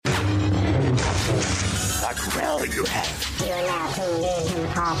power you have. You are now tuned in to the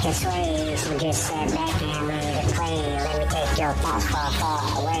podcast Sway, so just sit back and ready to play. Let me take your thoughts far,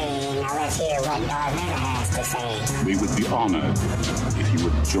 far away. Now let's hear what Darth Vader has to say. We would be honored if you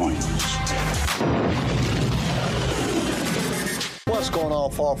would join us. What's going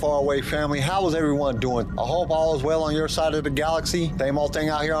on, far, far away family? How is everyone doing? I hope all is well on your side of the galaxy. Same old thing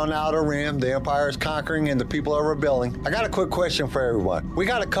out here on the Outer Rim. The Empire is conquering and the people are rebelling. I got a quick question for everyone. We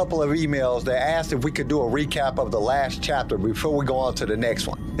got a couple of emails that asked if we could do a recap of the last chapter before we go on to the next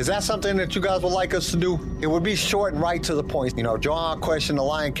one. Is that something that you guys would like us to do? It would be short and right to the point. You know, John questioned the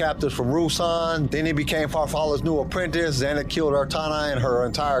lion captives from Ruusan. Then he became Farfalla's new apprentice. Then it killed Artana and her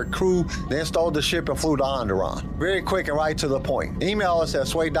entire crew. Then stole the ship and flew to Onderon. Very quick and right to the point. Email us at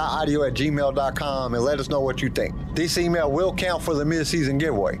sway.audio@gmail.com and let us know what you think. This email will count for the mid-season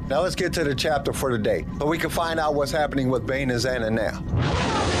giveaway. Now let's get to the chapter for today so we can find out what's happening with Bane and Xana now.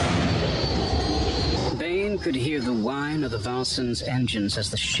 Bane could hear the whine of the Valsen's engines as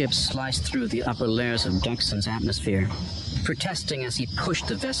the ship sliced through the upper layers of Duxon's atmosphere, protesting as he pushed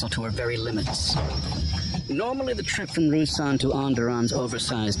the vessel to her very limits. Normally, the trip from Ruusan to Onderon's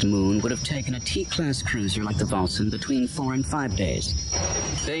oversized moon would have taken a T-class cruiser like the Valsen between 4 and 5 days.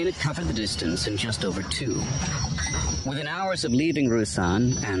 Bane had covered the distance in just over 2. Within hours of leaving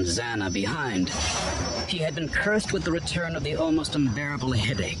Ruusan and Xana behind, he had been cursed with the return of the almost unbearable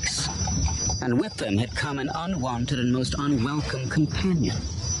headaches. And with them had come an unwanted and most unwelcome companion.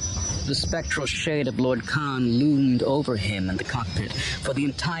 The spectral shade of Lord Khan loomed over him in the cockpit for the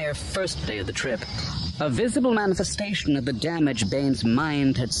entire first day of the trip, a visible manifestation of the damage Bane's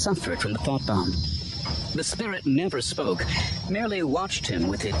mind had suffered from the thought bomb. The spirit never spoke, merely watched him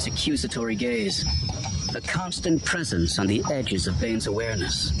with its accusatory gaze, a constant presence on the edges of Bane's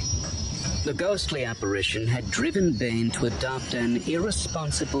awareness. The ghostly apparition had driven Bane to adopt an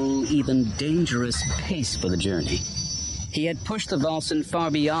irresponsible, even dangerous pace for the journey. He had pushed the Valsen far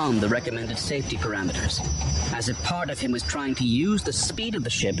beyond the recommended safety parameters, as if part of him was trying to use the speed of the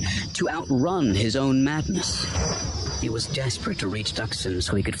ship to outrun his own madness. He was desperate to reach Duxon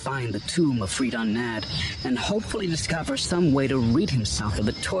so he could find the tomb of Freedon Nad and hopefully discover some way to rid himself of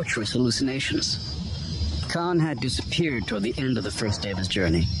the torturous hallucinations. Khan had disappeared toward the end of the first day of his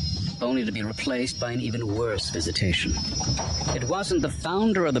journey, only to be replaced by an even worse visitation. It wasn't the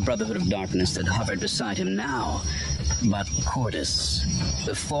founder of the Brotherhood of Darkness that hovered beside him now, but Cordis,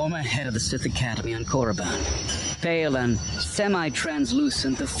 the former head of the Sith Academy on Korriban. Pale and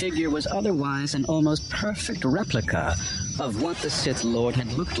semi-translucent, the figure was otherwise an almost perfect replica of what the Sith Lord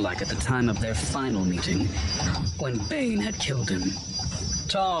had looked like at the time of their final meeting, when Bane had killed him.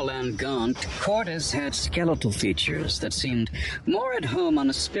 Tall and gaunt, Cordis had skeletal features that seemed more at home on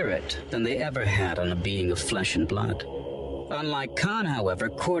a spirit than they ever had on a being of flesh and blood. Unlike Khan, however,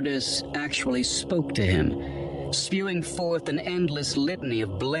 Cordis actually spoke to him, spewing forth an endless litany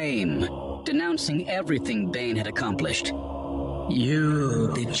of blame, denouncing everything Bane had accomplished.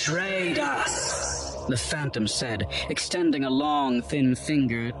 "You betrayed us," the Phantom said, extending a long, thin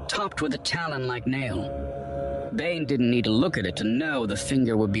finger topped with a talon-like nail. Bane didn't need to look at it to know the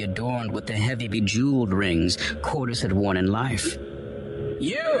finger would be adorned with the heavy bejeweled rings Cordis had worn in life.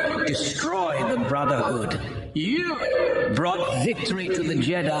 "You destroyed the Brotherhood. You brought victory to the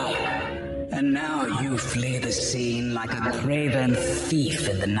Jedi. And now you flee the scene like a craven thief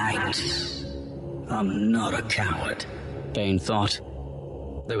in the night." "I'm not a coward," Bane thought.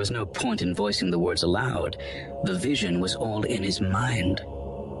 There was no point in voicing the words aloud. The vision was all in his mind.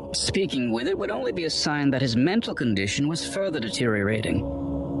 Speaking with it would only be a sign that his mental condition was further deteriorating.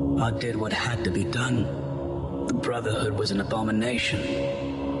 "I did what had to be done. The Brotherhood was an abomination.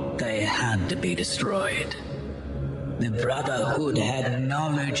 They had to be destroyed. The Brotherhood had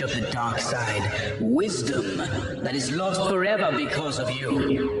knowledge of the dark side, wisdom that is lost forever because of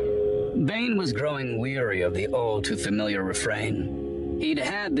you." Bane was growing weary of the all-too-familiar refrain. He'd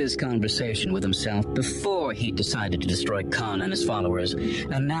had this conversation with himself before he decided to destroy Khan and his followers,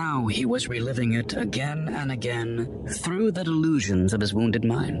 and now he was reliving it again and again through the delusions of his wounded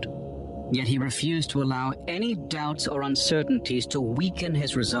mind. Yet he refused to allow any doubts or uncertainties to weaken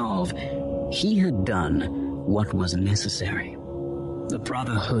his resolve. He had done what was necessary. The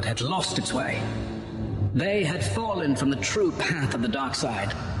Brotherhood had lost its way. They had fallen from the true path of the dark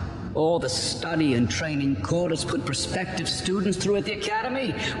side. All the study and training Cordis put prospective students through at the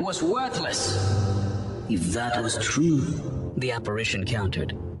Academy was worthless. "If that was true," the apparition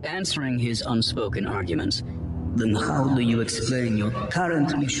countered, answering his unspoken arguments, "then how do you explain your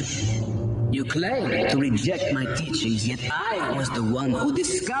current mission? You claim to reject my teachings, yet I was the one who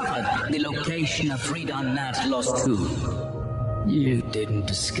discovered the location of Freedon Nad's lost tomb." "You didn't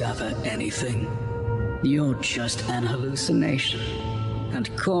discover anything. You're just an hallucination.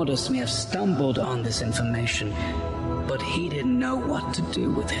 And Cordis may have stumbled on this information, but he didn't know what to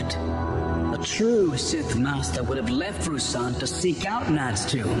do with it. A true Sith Master would have left Ruusan to seek out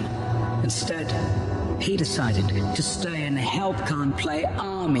Nazdun. Instead, he decided to stay and help Khan play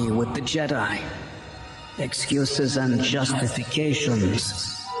army with the Jedi. Excuses and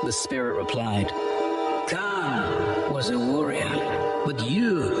justifications, the spirit replied. Khan was a warrior, but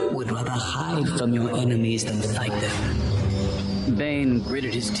you would rather hide from your enemies than fight them. Bane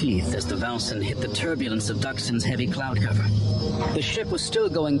gritted his teeth as the Valsen hit the turbulence of Duxon's heavy cloud cover. The ship was still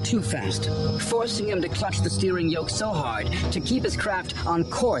going too fast, forcing him to clutch the steering yoke so hard to keep his craft on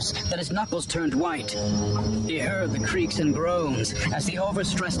course that his knuckles turned white. He heard the creaks and groans as the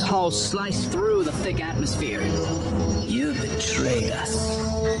overstressed hull sliced through the thick atmosphere. You betrayed us,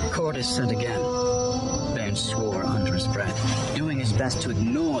 Cordis said again. Bane swore under his breath, doing his best to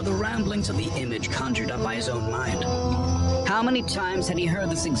ignore the ramblings of the image conjured up by his own mind. How many times had he heard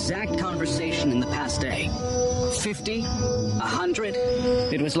this exact conversation in the past day? 50? 100?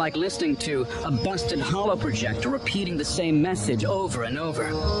 It was like listening to a busted holoprojector repeating the same message over and over.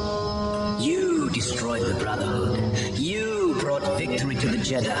 You destroyed the Brotherhood. You brought victory to the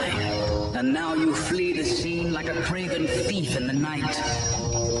Jedi. And now you flee the scene like a craven thief in the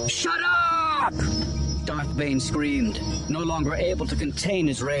night. Shut up! Darth Bane screamed, no longer able to contain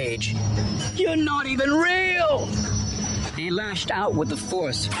his rage. You're not even real! He lashed out with the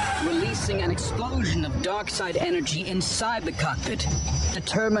Force, releasing an explosion of dark side energy inside the cockpit,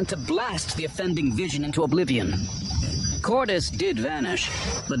 determined to blast the offending vision into oblivion. Cordis did vanish,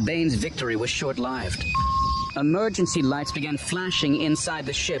 but Bane's victory was short-lived. Emergency lights began flashing inside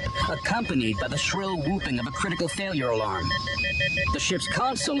the ship, accompanied by the shrill whooping of a critical failure alarm. The ship's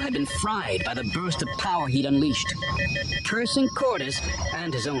console had been fried by the burst of power he'd unleashed. Cursing Cordis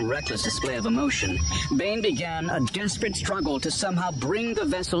and his own reckless display of emotion, Bane began a desperate struggle to somehow bring the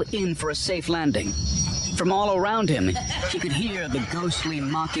vessel in for a safe landing. From all around him, he could hear the ghostly,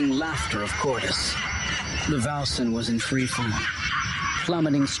 mocking laughter of Cordis. The Valsen was in free fall,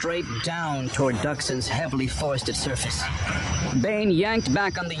 plummeting straight down toward Duxon's heavily forested surface. Bane yanked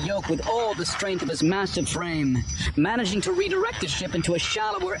back on the yoke with all the strength of his massive frame, managing to redirect the ship into a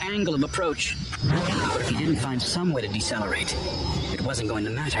shallower angle of approach. But if he didn't find some way to decelerate, it wasn't going to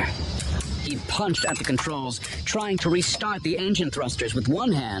matter. He punched at the controls, trying to restart the engine thrusters with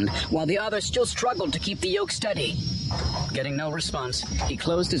one hand, while the other still struggled to keep the yoke steady. Getting no response, he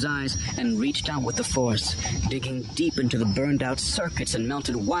closed his eyes and reached out with the Force, digging deep into the burned-out circuits and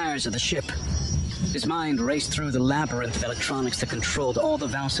melted wires of the ship. His mind raced through the labyrinth of electronics that controlled all the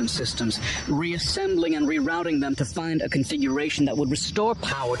Valsen systems, reassembling and rerouting them to find a configuration that would restore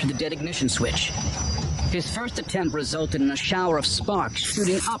power to the dead ignition switch. His first attempt resulted in a shower of sparks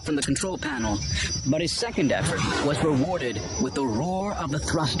shooting up from the control panel, but his second effort was rewarded with the roar of the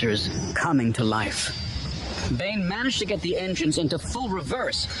thrusters coming to life. Bane managed to get the engines into full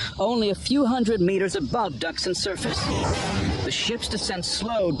reverse, only a few hundred meters above Duxon's surface. The ship's descent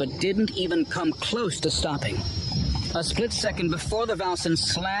slowed, but didn't even come close to stopping. A split second before the Valsen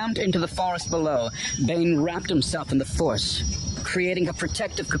slammed into the forest below, Bane wrapped himself in the Force, creating a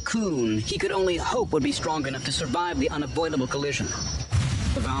protective cocoon he could only hope would be strong enough to survive the unavoidable collision.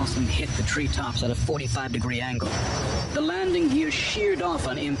 The Valsen hit the treetops at a 45-degree angle. The landing gear sheared off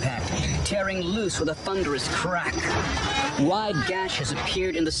on impact, tearing loose with a thunderous crack. Wide gashes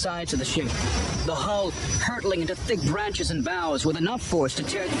appeared in the sides of the ship, the hull hurtling into thick branches and boughs with enough force to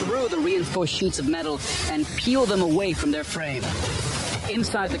tear through the reinforced sheets of metal and peel them away from their frame.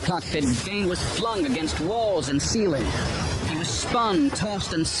 Inside the cockpit, Bane was flung against walls and ceiling. He was spun,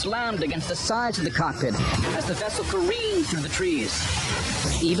 tossed, and slammed against the sides of the cockpit as the vessel careened through the trees.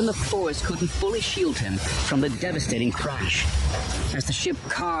 Even the Force couldn't fully shield him from the devastating crash, as the ship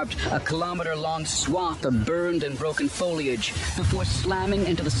carved a kilometer-long swath of burned and broken foliage before slamming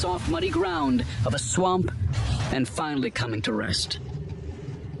into the soft, muddy ground of a swamp and finally coming to rest.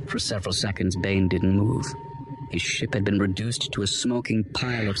 For several seconds, Bane didn't move. His ship had been reduced to a smoking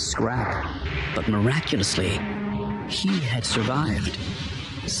pile of scrap, but miraculously, he had survived,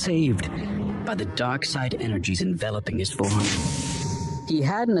 saved by the dark side energies enveloping his form. He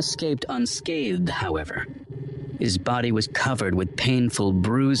hadn't escaped unscathed, however. His body was covered with painful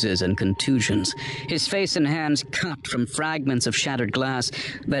bruises and contusions, his face and hands cupped from fragments of shattered glass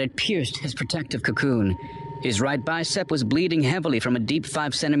that had pierced his protective cocoon. His right bicep was bleeding heavily from a deep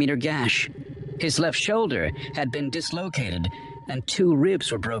 5-centimeter gash. His left shoulder had been dislocated, and 2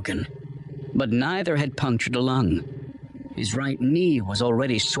 ribs were broken, but neither had punctured a lung. His right knee was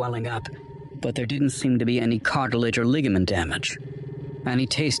already swelling up, but there didn't seem to be any cartilage or ligament damage, and he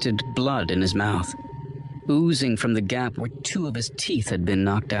tasted blood in his mouth. oozing from the gap where 2 of his teeth had been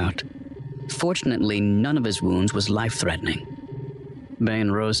knocked out. Fortunately, none of his wounds was life-threatening.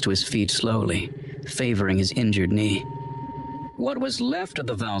 Bain rose to his feet slowly, favoring his injured knee. What was left of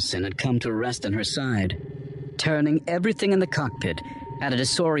the Valsin had come to rest on her side, turning everything in the cockpit at a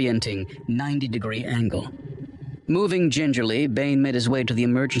disorienting 90-degree angle. Moving gingerly, Bain made his way to the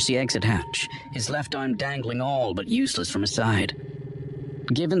emergency exit hatch, his left arm dangling all but useless from his side.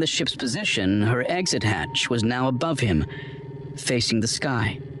 Given the ship's position, her exit hatch was now above him, facing the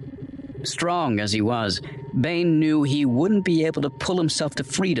sky. Strong as he was, Bain knew he wouldn't be able to pull himself to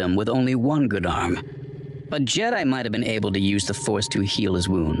freedom with only one good arm. A Jedi might have been able to use the Force to heal his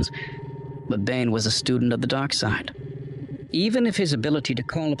wounds, but Bain was a student of the dark side. Even if his ability to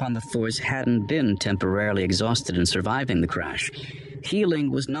call upon the Force hadn't been temporarily exhausted in surviving the crash,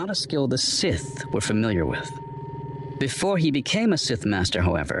 healing was not a skill the Sith were familiar with. Before he became a Sith Master,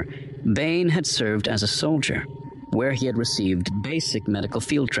 however, Bain had served as a soldier, where he had received basic medical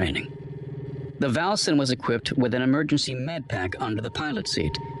field training. The Valsin was equipped with an emergency med pack under the pilot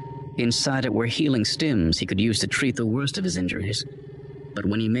seat. Inside it were healing stims he could use to treat the worst of his injuries. But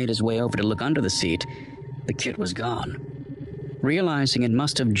when he made his way over to look under the seat, the kit was gone. Realizing it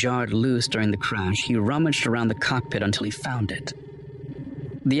must have jarred loose during the crash, he rummaged around the cockpit until he found it.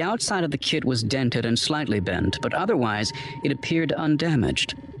 The outside of the kit was dented and slightly bent, but otherwise it appeared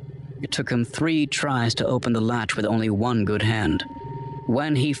undamaged. It took him 3 tries to open the latch with only one good hand.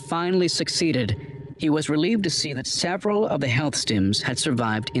 When he finally succeeded, he was relieved to see that several of the health stims had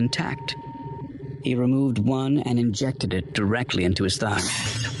survived intact. He removed one and injected it directly into his thigh.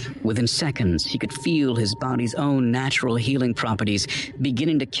 Within seconds, he could feel his body's own natural healing properties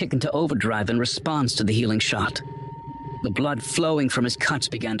beginning to kick into overdrive in response to the healing shot. The blood flowing from his cuts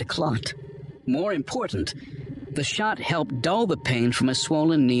began to clot. More important, the shot helped dull the pain from his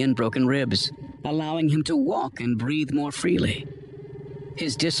swollen knee and broken ribs, allowing him to walk and breathe more freely.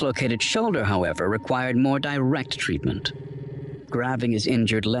 His dislocated shoulder, however, required more direct treatment. Grabbing his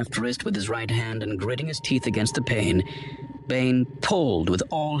injured left wrist with his right hand and gritting his teeth against the pain, Bain pulled with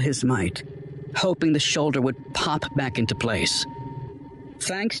all his might, hoping the shoulder would pop back into place.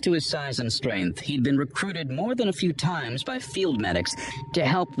 Thanks to his size and strength, he'd been recruited more than a few times by field medics to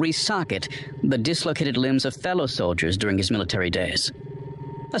help resocket the dislocated limbs of fellow soldiers during his military days.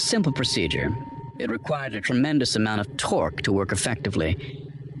 A simple procedure. It required a tremendous amount of torque to work effectively,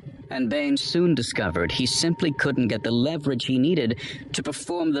 and Bain soon discovered he simply couldn't get the leverage he needed to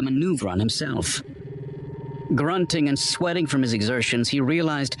perform the maneuver on himself. Grunting and sweating from his exertions, he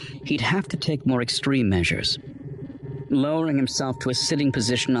realized he'd have to take more extreme measures. Lowering himself to a sitting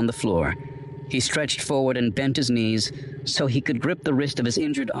position on the floor, he stretched forward and bent his knees so he could grip the wrist of his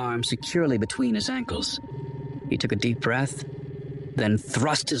injured arm securely between his ankles. He took a deep breath, then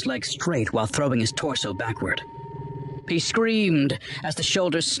thrust his leg straight while throwing his torso backward. He screamed as the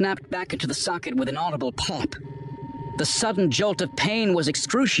shoulder snapped back into the socket with an audible pop. The sudden jolt of pain was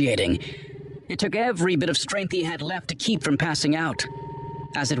excruciating. It took every bit of strength he had left to keep from passing out.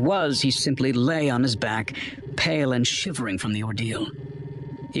 As it was, he simply lay on his back, pale and shivering from the ordeal.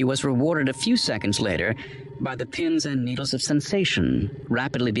 He was rewarded a few seconds later by the pins and needles of sensation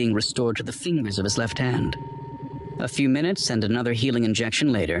rapidly being restored to the fingers of his left hand. A few minutes and another healing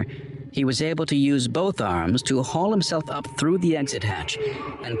injection later, he was able to use both arms to haul himself up through the exit hatch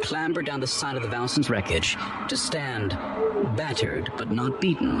and clamber down the side of the Valsin's wreckage to stand, battered but not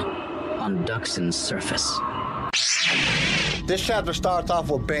beaten, on Duxon's surface. This chapter starts off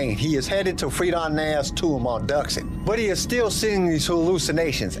with Bain. He is headed to Freedon Nass' tomb on Duxon, but he is still seeing these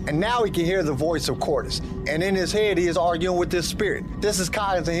hallucinations, and now he can hear the voice of Quartus. And in his head, he is arguing with this spirit. This is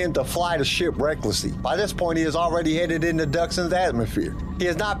causing him to fly the ship recklessly. By this point, he is already headed into Duxon's atmosphere. He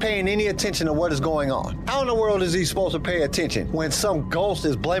is not paying any attention to what is going on. How in the world is he supposed to pay attention when some ghost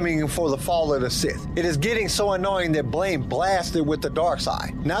is blaming him for the fall of the Sith? It is getting so annoying that Blaine blasted with the dark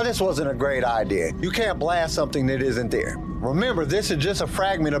side. Now, this wasn't a great idea. You can't blast something that isn't there. Remember, this is just a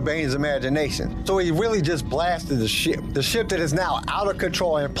fragment of Bain's imagination, so he really just blasted the ship that is now out of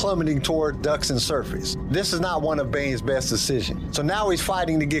control and plummeting toward Duxon's surface. This is not one of Bain's best decisions, so now he's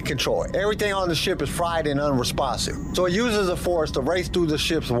fighting to get control. Everything on the ship is fried and unresponsive, so he uses the Force to race through the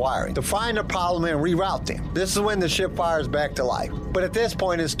ship's wiring to find the problem and reroute them. This is when the ship fires back to life, but at this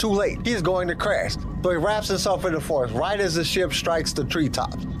point it's too late. He is going to crash, so he wraps himself in the Force right as the ship strikes the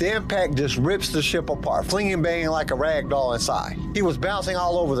treetops. The impact just rips the ship apart, flinging Bain like a rag doll inside. He was bouncing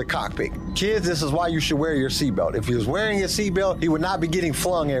all over the cockpit. Kids, this is why you should wear your seatbelt. If he was wearing his seatbelt, he would not be getting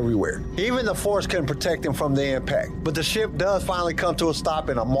flung everywhere. Even the Force couldn't protect him from the impact. But the ship does finally come to a stop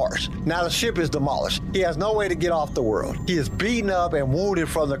in a marsh. Now the ship is demolished. He has no way to get off the world. He is beaten up and wounded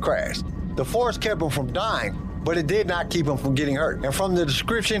from the crash. The forest kept him from dying, but it did not keep him from getting hurt. And from the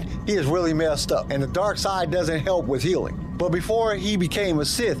description, he is really messed up, and the dark side doesn't help with healing. But before he became a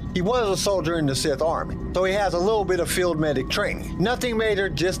Sith, he was a soldier in the Sith army, so he has a little bit of field medic training. Nothing major,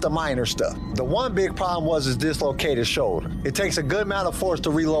 just the minor stuff. The one big problem was his dislocated shoulder. It takes a good amount of force to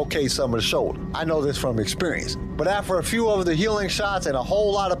relocate some of the shoulder. I know this from experience. But after a few of the healing shots and a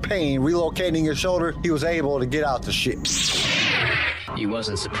whole lot of pain relocating his shoulder, he was able to get out the ship. He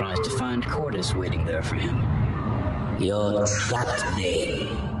wasn't surprised to find Cordis waiting there for him. "You're trapped, Bane,"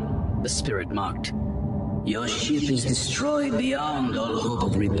 the spirit mocked. "Your ship is destroyed beyond all hope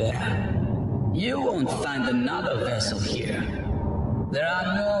of repair. You won't find another vessel here. There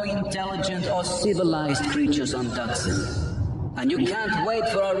are no intelligent or civilized creatures on Duxon, and you can't wait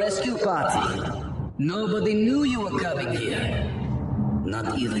for a rescue party. Nobody knew you were coming here.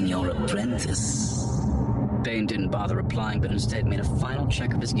 Not even your apprentice." Bane didn't bother replying, but instead made a final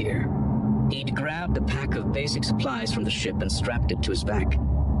check of his gear. He'd grabbed a pack of basic supplies from the ship and strapped it to his back.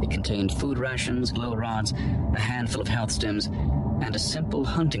 It contained food rations, glow rods, a handful of health stems, and a simple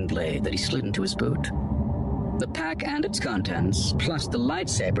hunting blade that he slid into his boot. The pack and its contents, plus the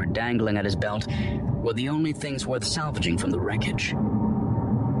lightsaber dangling at his belt, were the only things worth salvaging from the wreckage.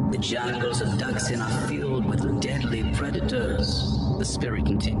 "The jungles of Duxon are filled with deadly predators," the spirit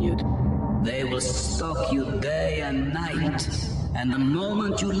continued. "They will stalk you day and night, and the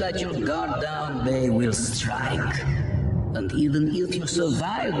moment you let your guard down, they will strike. And even if you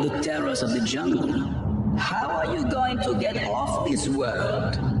survive the terrors of the jungle, how are you going to get off this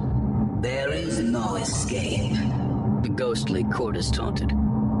world? There is no escape," the ghostly Cordis taunted.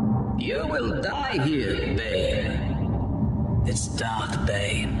 "You will die here, Bane." "It's Darth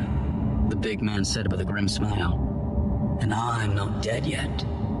Bane," the big man said with a grim smile. "And I'm not dead yet,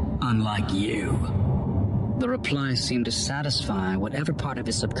 unlike you." The reply seemed to satisfy whatever part of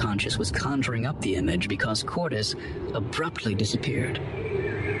his subconscious was conjuring up the image, because Cordis abruptly disappeared.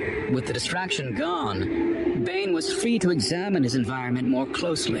 With the distraction gone, Bane was free to examine his environment more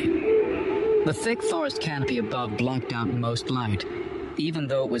closely. The thick forest canopy above blocked out most light. Even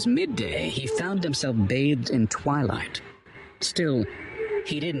though it was midday, he found himself bathed in twilight. Still,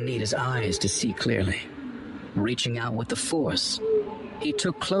 he didn't need his eyes to see clearly. Reaching out with the Force, he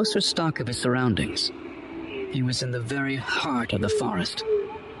took closer stock of his surroundings. He was in the very heart of the forest.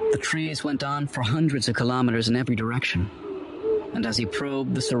 The trees went on for hundreds of kilometers in every direction. And as he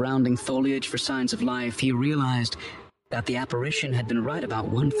probed the surrounding foliage for signs of life, he realized that the apparition had been right about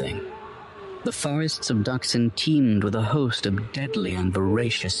one thing. The forests of Duxon teemed with a host of deadly and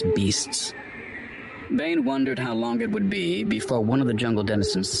voracious beasts. Bane wondered how long it would be before one of the jungle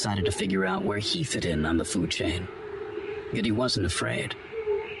denizens decided to figure out where he fit in on the food chain. Yet he wasn't afraid.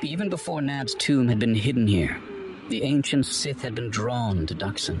 Even before Nad's tomb had been hidden here, the ancient Sith had been drawn to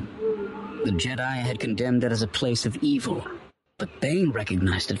Duxon. The Jedi had condemned it as a place of evil, but Bane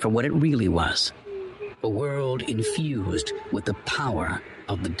recognized it for what it really was: a world infused with the power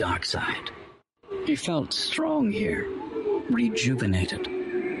of the dark side. He felt strong here, rejuvenated.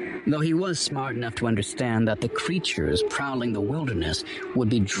 Though he was smart enough to understand that the creatures prowling the wilderness would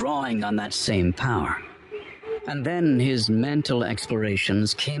be drawing on that same power. And then his mental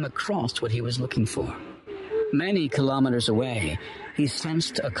explorations came across what he was looking for. Many kilometers away, he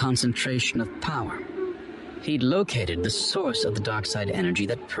sensed a concentration of power. He'd located the source of the dark side energy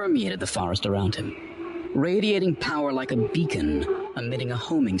that permeated the forest around him, radiating power like a beacon, emitting a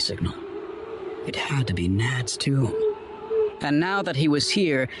homing signal. It had to be Nad's tomb. And now that he was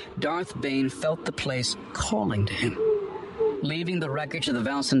here, Darth Bane felt the place calling to him. Leaving the wreckage of the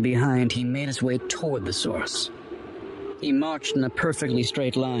Valsen behind, he made his way toward the source. He marched in a perfectly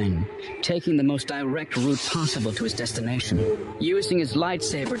straight line, taking the most direct route possible to his destination, using his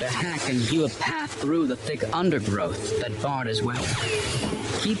lightsaber to hack and hew a path through the thick undergrowth that barred his way.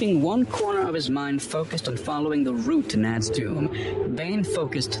 Keeping one corner of his mind focused on following the route to Nad's tomb, Bane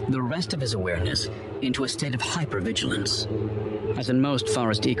focused the rest of his awareness into a state of hypervigilance. As in most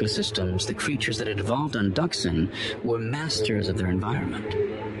forest ecosystems, the creatures that had evolved on Duxon were masters of their environment.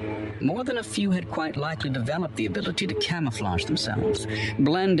 More than a few had quite likely developed the ability to camouflage themselves,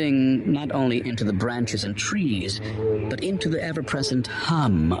 blending not only into the branches and trees, but into the ever-present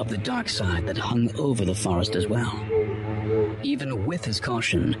hum of the dark side that hung over the forest as well. Even with his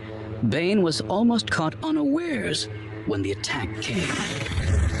caution, Bane was almost caught unawares when the attack came.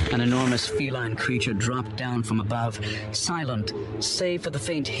 An enormous feline creature dropped down from above, silent, save for the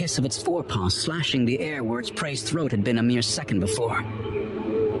faint hiss of its forepaws slashing the air where its prey's throat had been a mere second before.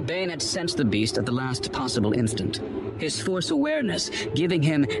 Bane had sensed the beast at the last possible instant, his Force awareness giving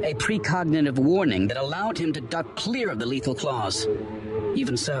him a precognitive warning that allowed him to duck clear of the lethal claws.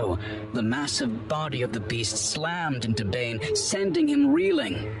 Even so, the massive body of the beast slammed into Bane, sending him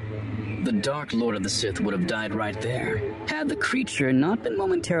reeling. The Dark Lord of the Sith would have died right there, had the creature not been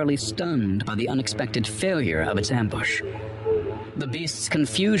momentarily stunned by the unexpected failure of its ambush. The beast's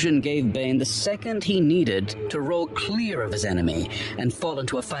confusion gave Bane the second he needed to roll clear of his enemy and fall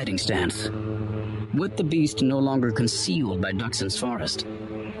into a fighting stance. With the beast no longer concealed by Duxon's forest,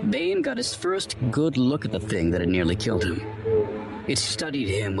 Bane got his first good look at the thing that had nearly killed him. It studied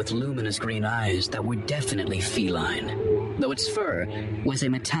him with luminous green eyes that were definitely feline, though its fur was a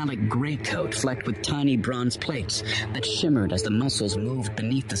metallic gray coat flecked with tiny bronze plates that shimmered as the muscles moved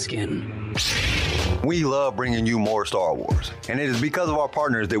beneath the skin. We love bringing you more Star Wars, and it is because of our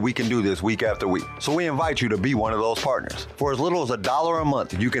partners that we can do this week after week. So we invite you to be one of those partners. For as little as $1 a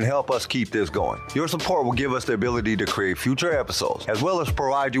month, you can help us keep this going. Your support will give us the ability to create future episodes, as well as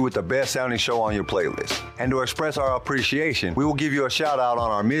provide you with the best sounding show on your playlist. And to express our appreciation, we will give you a shout out on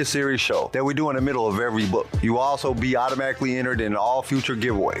our mid-series show that we do in the middle of every book. You will also be automatically entered in all future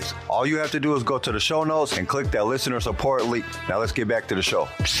giveaways. All you have to do is go to the show notes and click that listener support link. Now let's get back to the show.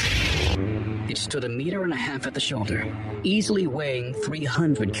 It stood 1.5 meters at the shoulder, easily weighing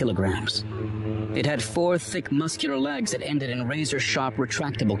 300 kilograms. It had 4 thick muscular legs that ended in razor-sharp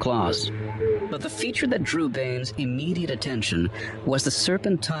retractable claws. But the feature that drew Bane's immediate attention was the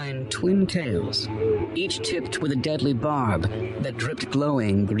serpentine twin tails, each tipped with a deadly barb that dripped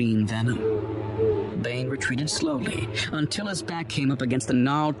glowing green venom. Bane retreated slowly until his back came up against the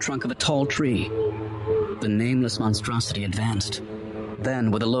gnarled trunk of a tall tree. The nameless monstrosity advanced.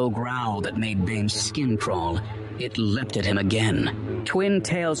 Then, with a low growl that made Bane's skin crawl, it leapt at him again, twin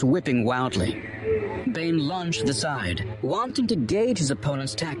tails whipping wildly. Bane lunged to the side, wanting to gauge his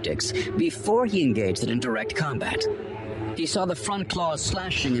opponent's tactics before he engaged it in direct combat. He saw the front claws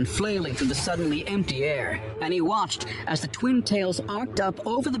slashing and flailing through the suddenly empty air, and he watched as the twin tails arced up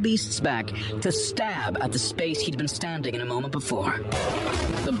over the beast's back to stab at the space he'd been standing in a moment before.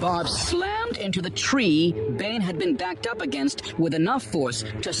 The barb slammed into the tree Bane had been backed up against with enough force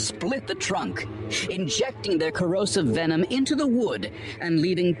to split the trunk, injecting their corrosive venom into the wood and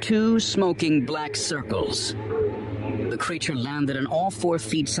leaving 2 smoking black circles. The creature landed on all 4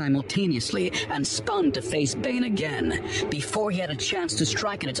 feet simultaneously and spun to face Bane again before he had a chance to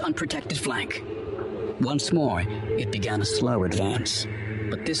strike at its unprotected flank. Once more, it began a slow advance,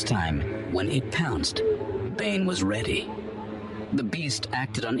 but this time, when it pounced, Bane was ready. The beast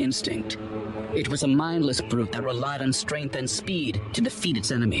acted on instinct. It was a mindless brute that relied on strength and speed to defeat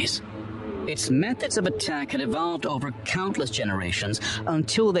its enemies. Its methods of attack had evolved over countless generations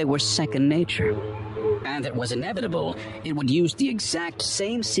until they were second nature. And it was inevitable it would use the exact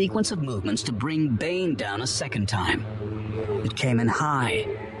same sequence of movements to bring Bane down a second time. It came in high,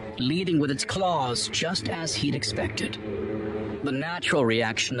 leading with its claws just as he'd expected. The natural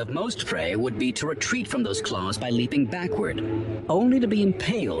reaction of most prey would be to retreat from those claws by leaping backward, only to be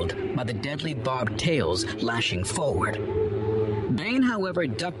impaled by the deadly barbed tails lashing forward. Bane, however,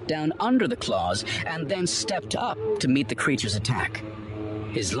 ducked down under the claws and then stepped up to meet the creature's attack.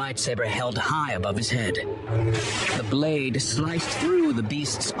 His lightsaber held high above his head. The blade sliced through the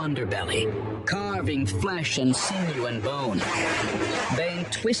beast's underbelly, carving flesh and sinew and bone. Bane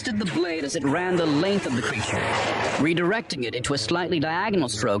twisted the blade as it ran the length of the creature, redirecting it into a slightly diagonal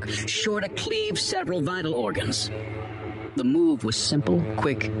stroke sure to cleave several vital organs. The move was simple,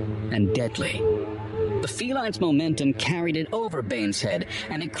 quick, and deadly. The feline's momentum carried it over Bane's head,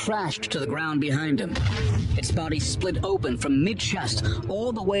 and it crashed to the ground behind him. Its body split open from mid-chest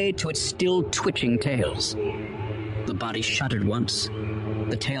all the way to its still twitching tails. The body shuddered once.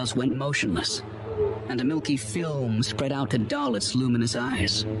 The tails went motionless, and a milky film spread out to dull its luminous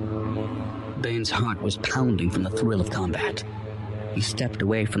eyes. Bane's heart was pounding from the thrill of combat. He stepped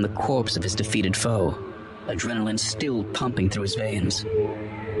away from the corpse of his defeated foe, adrenaline still pumping through his veins.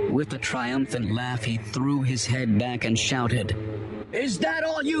 With a triumphant laugh, he threw his head back and shouted, "Is that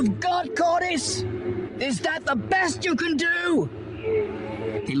all you've got, Cordis? Is that the best you can do?"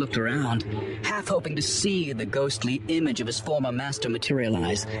 He looked around, half hoping to see the ghostly image of his former master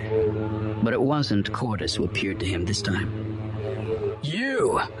materialize. But it wasn't Cordis who appeared to him this time.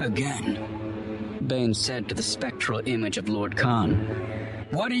 "You again," Bane said to the spectral image of Lord Khan.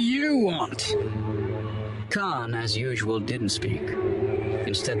 "What do you want?" Khan, as usual, didn't speak.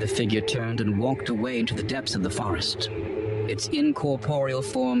 Instead, the figure turned and walked away into the depths of the forest, its incorporeal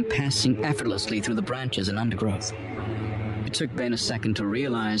form passing effortlessly through the branches and undergrowth. It took Bane a second to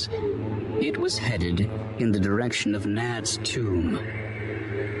realize it was headed in the direction of Nad's tomb.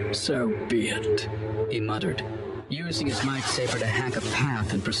 "So be it," he muttered, using his lightsaber to hack a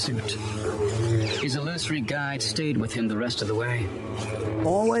path in pursuit. His illusory guide stayed with him the rest of the way,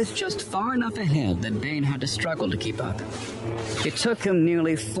 always just far enough ahead that Bane had to struggle to keep up. It took him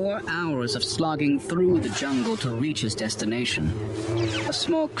nearly 4 hours of slogging through the jungle to reach his destination, a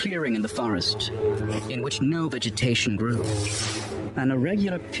small clearing in the forest in which no vegetation grew. An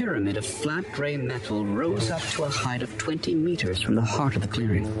irregular pyramid of flat gray metal rose up to a height of 20 meters from the heart of the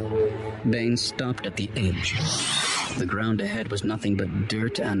clearing. Bane stopped at the edge. The ground ahead was nothing but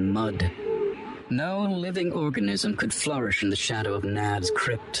dirt and mud. No living organism could flourish in the shadow of Nad's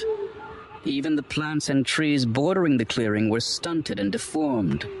crypt. Even the plants and trees bordering the clearing were stunted and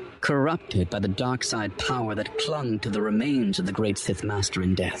deformed, corrupted by the dark side power that clung to the remains of the great Sith Master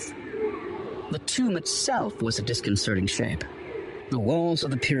in death. The tomb itself was a disconcerting shape. The walls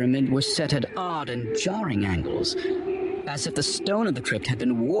of the pyramid were set at odd and jarring angles, as if the stone of the crypt had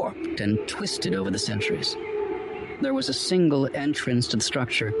been warped and twisted over the centuries. There was a single entrance to the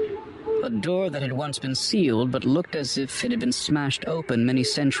structure, a door that had once been sealed but looked as if it had been smashed open many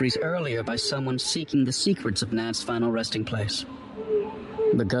centuries earlier by someone seeking the secrets of Nad's final resting place.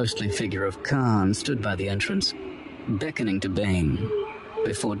 The ghostly figure of Khan stood by the entrance, beckoning to Bane,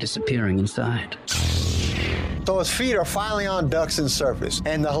 before disappearing inside. So his feet are finally on Duxon's surface,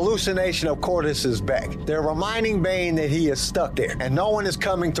 and the hallucination of Cordis is back. They're reminding Bane that he is stuck there, and no one is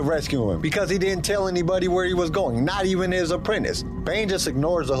coming to rescue him because he didn't tell anybody where he was going, not even his apprentice. Bane just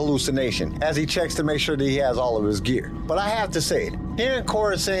ignores the hallucination as he checks to make sure that he has all of his gear. But I have to say it, hearing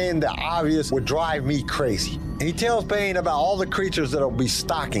Cordis saying the obvious would drive me crazy. He tells Bane about all the creatures that will be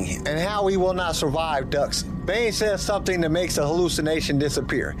stalking him and how he will not survive Duxon. Bane says something that makes the hallucination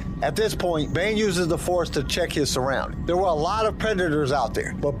disappear. At this point, Bane uses the Force to check his surroundings. There were a lot of predators out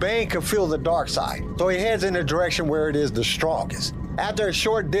there, but Bane could feel the dark side, so he heads in the direction where it is the strongest. After a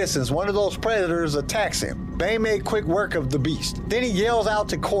short distance, one of those predators attacks him. Bane made quick work of the beast. Then he yells out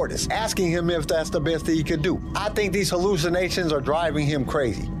to Cordis, asking him if that's the best that he could do. I think these hallucinations are driving him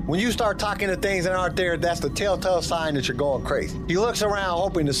crazy. When you start talking to things that aren't there, that's the telltale sign that you're going crazy. He looks around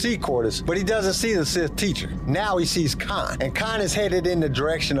hoping to see Cordis, but he doesn't see the Sith teacher. Now he sees Khan, and Khan is headed in the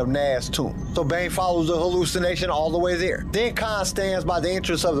direction of Nad's tomb. So Bane follows the hallucination all the way there. Then Khan stands by the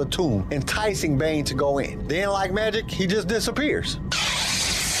entrance of the tomb, enticing Bane to go in. Then, like magic, he just disappears.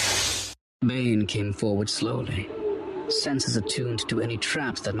 Bane came forward slowly, senses attuned to any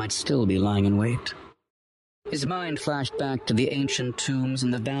traps that might still be lying in wait. His mind flashed back to the ancient tombs in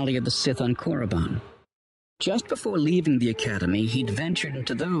the Valley of the Sith on Korriban. Just before leaving the Academy, he'd ventured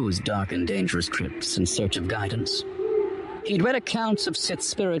into those dark and dangerous crypts in search of guidance. He'd read accounts of Sith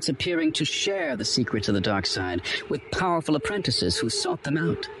spirits appearing to share the secrets of the dark side with powerful apprentices who sought them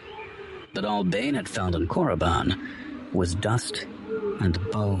out. But all Bane had found on Korriban was dust and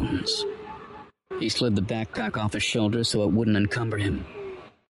bones. He slid the backpack off his shoulders so it wouldn't encumber him.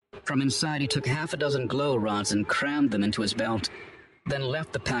 From inside, he took half a dozen glow rods and crammed them into his belt, then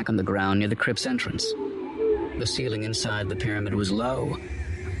left the pack on the ground near the crypt's entrance. The ceiling inside the pyramid was low,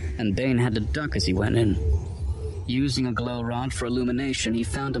 and Bane had to duck as he went in. Using a glow rod for illumination, he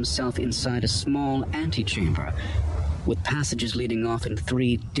found himself inside a small antechamber, with passages leading off in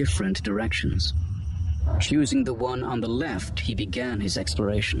 3 different directions. Choosing the one on the left, he began his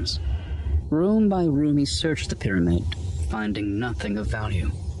explorations. Room by room, he searched the pyramid, finding nothing of value.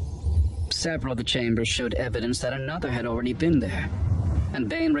 Several of the chambers showed evidence that another had already been there, and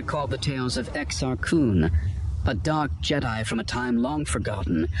Bane recalled the tales of Exar Kun, a dark Jedi from a time long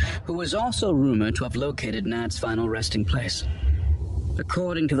forgotten, who was also rumored to have located Nad's final resting place.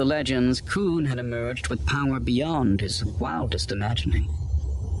 According to the legends, Kun had emerged with power beyond his wildest imagining.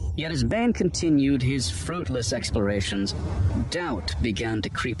 Yet as Bane continued his fruitless explorations, doubt began to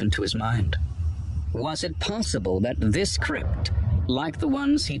creep into his mind. Was it possible that this crypt, like the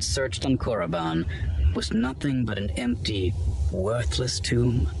ones he'd searched on Korriban, was nothing but an empty, worthless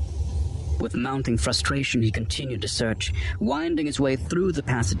tomb? With mounting frustration, he continued to search, winding his way through the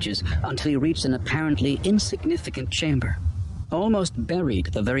passages until he reached an apparently insignificant chamber, almost buried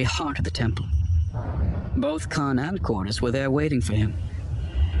at the very heart of the temple. Both Khan and Cordis were there waiting for him.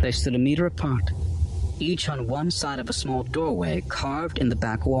 They stood a meter apart, each on one side of a small doorway carved in the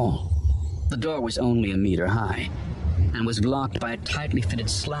back wall. The door was only a meter high, and was blocked by a tightly fitted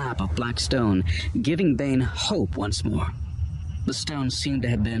slab of black stone, giving Bane hope once more. The stone seemed to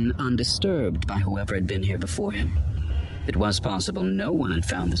have been undisturbed by whoever had been here before him. It was possible no one had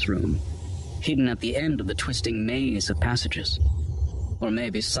found this room, hidden at the end of the twisting maze of passages. Or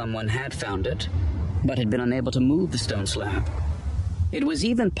maybe someone had found it, but had been unable to move the stone slab. It was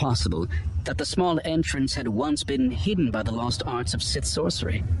even possible that the small entrance had once been hidden by the lost arts of Sith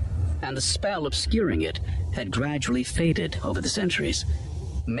sorcery, and the spell obscuring it had gradually faded over the centuries,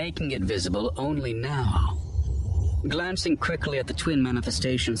 making it visible only now. Glancing quickly at the twin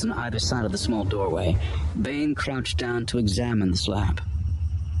manifestations on either side of the small doorway, Bane crouched down to examine the slab.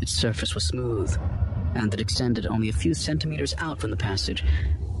 Its surface was smooth, and it extended only a few centimeters out from the passage,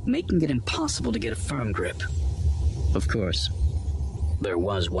 making it impossible to get a firm grip. Of course, there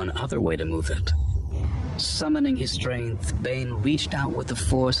was one other way to move it. Summoning his strength, Bane reached out with the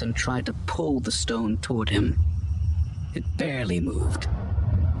force and tried to pull the stone toward him. It barely moved.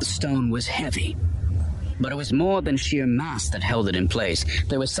 The stone was heavy, but it was more than sheer mass that held it in place.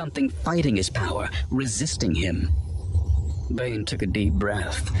 There was something fighting his power, resisting him. Bane took a deep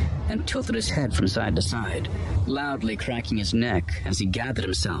breath and tilted his head from side to side, loudly cracking his neck as he gathered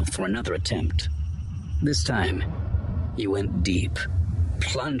himself for another attempt. This time, he went deep,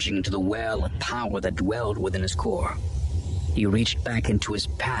 plunging into the well of power that dwelled within his core. He reached back into his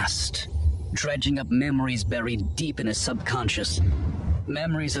past, dredging up memories buried deep in his subconscious.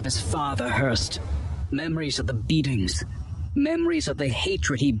 Memories of his father, Hurst. Memories of the beatings. Memories of the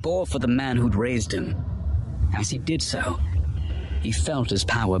hatred he bore for the man who'd raised him. As he did so, he felt his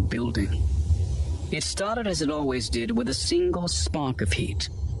power building. It started as it always did, with a single spark of heat.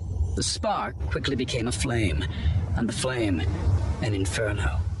 The spark quickly became a flame, and the flame an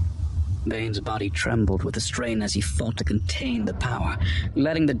inferno. Bane's body trembled with the strain as he fought to contain the power,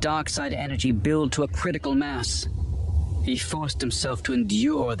 letting the dark side energy build to a critical mass. He forced himself to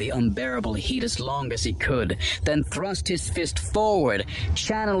endure the unbearable heat as long as he could, then thrust his fist forward,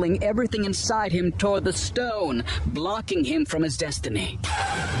 channeling everything inside him toward the stone, blocking him from his destiny.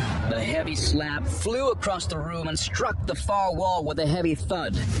 The heavy slab flew across the room and struck the far wall with a heavy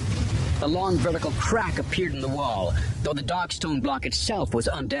thud. A long vertical crack appeared in the wall, though the dark stone block itself was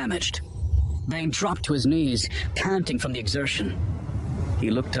undamaged. Bane dropped to his knees, panting from the exertion. He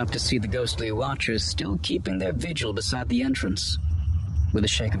looked up to see the ghostly watchers still keeping their vigil beside the entrance. With a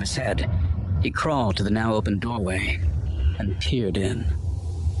shake of his head, he crawled to the now open doorway and peered in.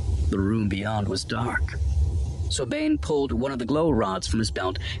 The room beyond was dark, so Bane pulled one of the glow rods from his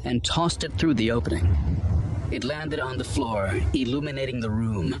belt and tossed it through the opening. It landed on the floor, illuminating the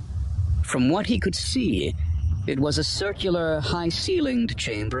room. From what he could see, it was a circular, high-ceilinged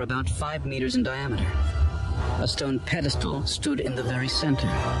chamber about 5 meters in diameter. A stone pedestal stood in the very center.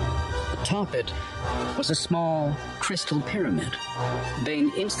 Atop it was a small crystal pyramid,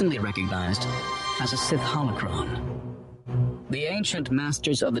 Bane instantly recognized as a Sith holocron. The ancient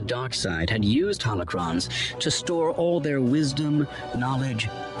masters of the dark side had used holocrons to store all their wisdom, knowledge,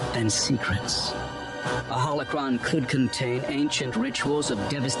 and secrets. A holocron could contain ancient rituals of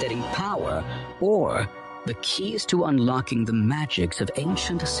devastating power, or the keys to unlocking the magics of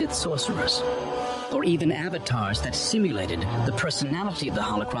ancient Sith sorcerers, or even avatars that simulated the personality of the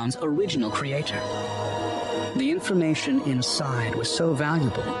holocron's original creator. The information inside was so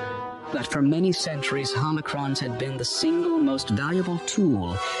valuable that for many centuries holocrons had been the single most valuable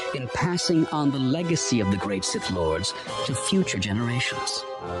tool in passing on the legacy of the great Sith Lords to future generations.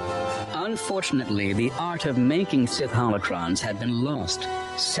 Unfortunately, the art of making Sith holocrons had been lost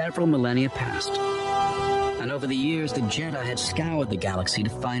several millennia past. And over the years, the Jedi had scoured the galaxy to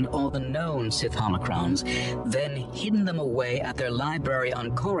find all the known Sith holocrons, then hidden them away at their library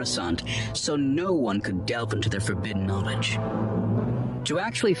on Coruscant so no one could delve into their forbidden knowledge. To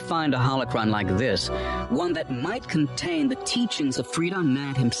actually find a holocron like this, one that might contain the teachings of Freedom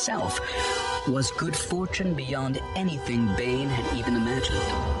Mad himself, was good fortune beyond anything Bane had even imagined.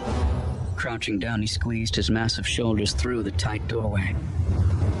 Crouching down, he squeezed his massive shoulders through the tight doorway.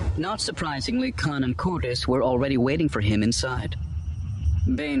 Not surprisingly, Khan and Cortis were already waiting for him inside.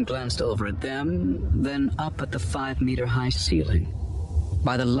 Bane glanced over at them, then up at the 5-meter-high ceiling.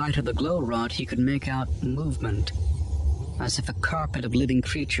 By the light of the glow rod, he could make out movement, as if a carpet of living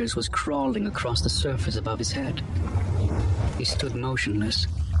creatures was crawling across the surface above his head. He stood motionless,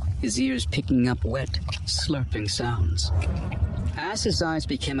 his ears picking up wet, slurping sounds. As his eyes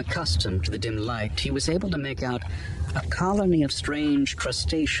became accustomed to the dim light, he was able to make out a colony of strange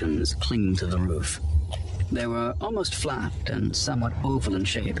crustaceans clinging to the roof. They were almost flat and somewhat oval in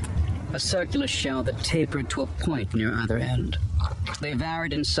shape, a circular shell that tapered to a point near either end. They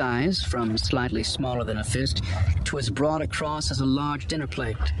varied in size, from slightly smaller than a fist to as broad across as a large dinner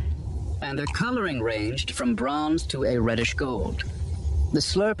plate, and their coloring ranged from bronze to a reddish gold. The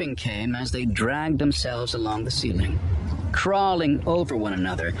slurping came as they dragged themselves along the ceiling, crawling over one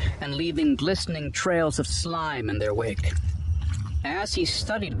another and leaving glistening trails of slime in their wake. As he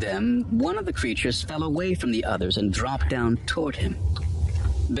studied them, one of the creatures fell away from the others and dropped down toward him.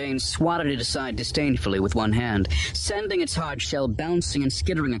 Bane swatted it aside disdainfully with one hand, sending its hard shell bouncing and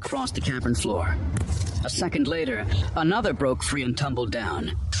skittering across the cavern floor. A second later, another broke free and tumbled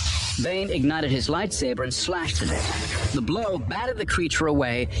down. Bane ignited his lightsaber and slashed at it. The blow batted the creature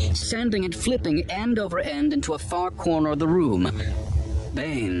away, sending it flipping end over end into a far corner of the room.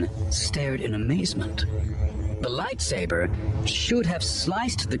 Bane stared in amazement. The lightsaber should have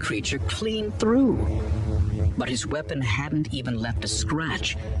sliced the creature clean through, but his weapon hadn't even left a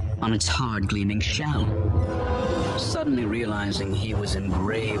scratch on its hard gleaming shell. Suddenly realizing he was in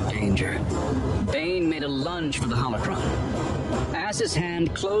grave danger, Bane made a lunge for the holocron. As his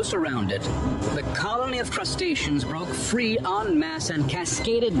hand closed around it, the colony of crustaceans broke free en masse and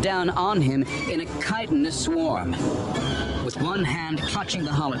cascaded down on him in a chitinous swarm. With one hand clutching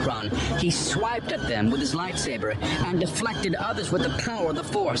the holocron, he swiped at them with his lightsaber and deflected others with the power of the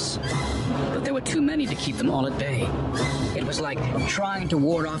Force. But there were too many to keep them all at bay. It was like trying to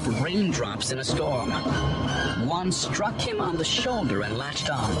ward off raindrops in a storm. One struck him on the shoulder and latched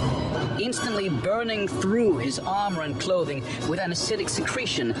on, instantly burning through his armor and clothing with an acidic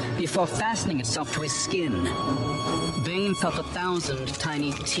secretion before fastening itself to his skin. Bane felt 1,000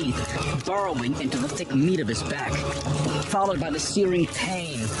 tiny teeth burrowing into the thick meat of his back, followed by the searing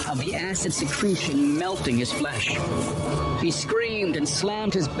pain of the acid secretion melting his flesh. He screamed and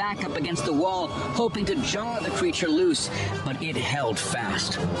slammed his back up against the wall, hoping to jar the creature loose, but it held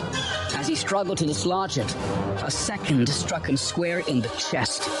fast. As he struggled to dislodge it, a second struck him square in the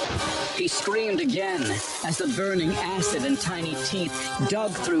chest. He screamed again as the burning acid and tiny teeth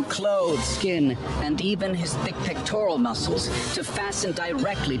dug through clothes, skin, and even his thick pectoral muscles to fasten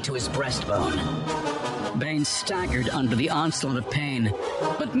directly to his breastbone. Bane staggered under the onslaught of pain,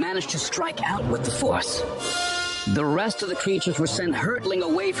 but managed to strike out with the Force. The rest of the creatures were sent hurtling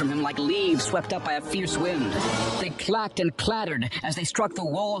away from him like leaves swept up by a fierce wind. They clacked and clattered as they struck the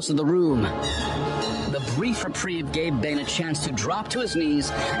walls of the room. The brief reprieve gave Bane a chance to drop to his knees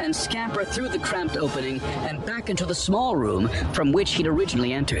and scamper through the cramped opening and back into the small room from which he'd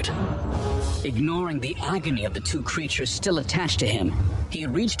originally entered. Ignoring the agony of the two creatures still attached to him, he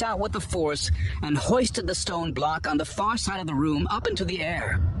reached out with the Force and hoisted the stone block on the far side of the room up into the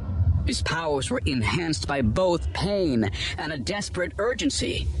air. His powers were enhanced by both pain and a desperate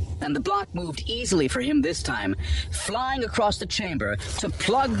urgency, and the block moved easily for him this time, flying across the chamber to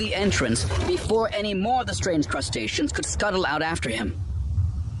plug the entrance before any more of the strange crustaceans could scuttle out after him.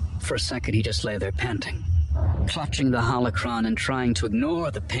 For a second, he just lay there panting, clutching the holocron and trying to ignore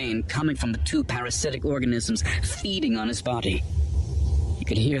the pain coming from the two parasitic organisms feeding on his body. He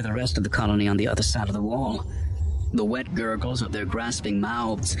could hear the rest of the colony on the other side of the wall, the wet gurgles of their grasping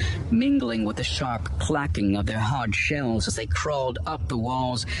mouths mingling with the sharp clacking of their hard shells as they crawled up the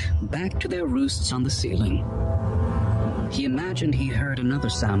walls back to their roosts on the ceiling. He imagined he heard another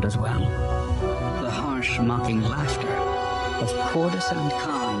sound as well, the harsh, mocking laughter of Cordis and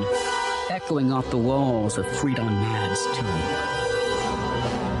Khan echoing off the walls of Freedon Mad's tomb.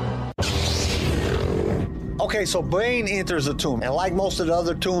 Okay, so Bane enters the tomb, and like most of the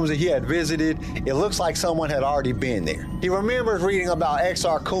other tombs that he had visited, it looks like someone had already been there. He remembers reading about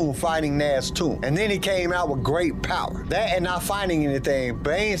Exar Kun fighting Nad's tomb, and then he came out with great power. That and not finding anything,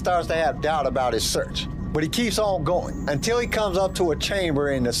 Bane starts to have doubt about his search. But he keeps on going until he comes up to a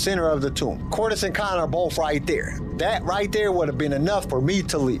chamber in the center of the tomb. Cordis and Khan are both right there. That right there would have been enough for me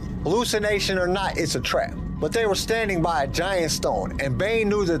to leave. Hallucination or not, it's a trap. But they were standing by a giant stone, and Bane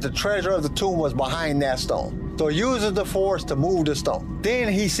knew that the treasure of the tomb was behind that stone. So he uses the Force to move the stone.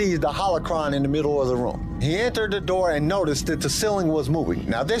 Then he sees the holocron in the middle of the room. He entered the door and noticed that the ceiling was moving.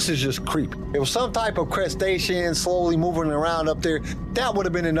 Now this is just creepy. It was some type of crustacean slowly moving around up there. That would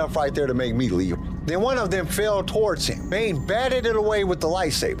have been enough right there to make me leave. Then one of them fell towards him. Bane batted it away with the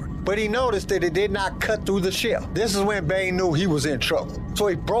lightsaber, but he noticed that it did not cut through the shell. This is when Bane knew he was in trouble. So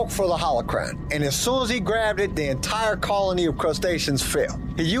he broke for the holocron, and as soon as he grabbed it, the entire colony of crustaceans fell.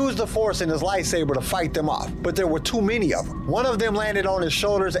 He used the Force in his lightsaber to fight them off, but there were too many of them. One of them landed on his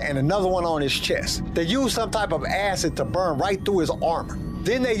shoulders and another one on his chest. They used some type of acid to burn right through his armor.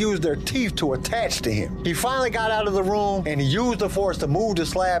 Then they used their teeth to attach to him. He finally got out of the room, and he used the Force to move the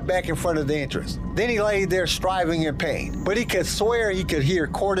slab back in front of the entrance. Then he laid there striving in pain, but he could swear he could hear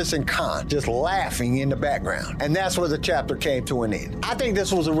Cordis and Khan just laughing in the background. And that's where the chapter came to an end. I think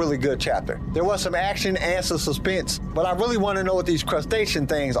this was a really good chapter. There was some action and some suspense, but I really want to know what these crustacean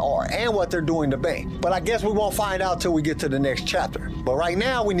things are and what they're doing to Bane. But I guess we won't find out till we get to the next chapter. But right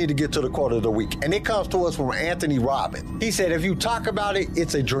now, we need to get to the quote of the week, and it comes to us from Anthony Robbins. He said, if you talk about it,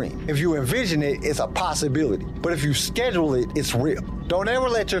 it's a dream. If you envision it, it's a possibility. But if you schedule it, it's real. Don't ever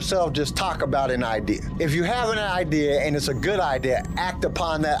let yourself just talk about an idea. If you have an idea and it's a good idea, act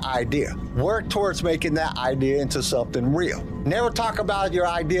upon that idea. Work towards making that idea into something real. Never talk about your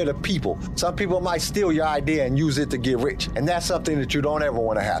idea to people. Some people might steal your idea and use it to get rich, and that's something that you don't ever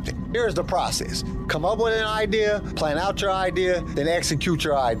want to happen. Here's the process. Come up with an idea, plan out your idea, then execute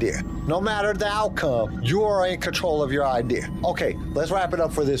your idea. No matter the outcome, you are in control of your idea. Okay, let's wrap it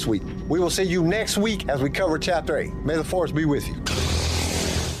up for this week. We will see you next week as we cover Chapter 8. May the Force be with you.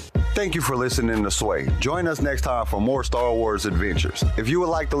 Thank you for listening to Sway. Join us next time for more Star Wars adventures. If you would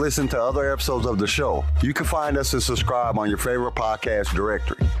like to listen to other episodes of the show, you can find us and subscribe on your favorite podcast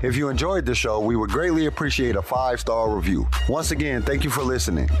directory. If you enjoyed the show, we would greatly appreciate a 5-star review. Once again, thank you for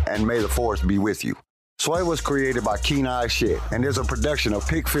listening, and may the Force be with you. Sway was created by Keen Eye Shit and is a production of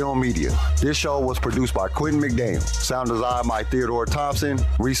Pick Film Media. This show was produced by Quentin McDaniel, sound design by Theodore Thompson,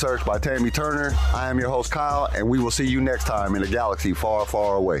 research by Tammy Turner. I am your host, Kyle, and we will see you next time in a galaxy far,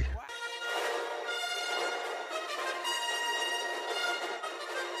 far away.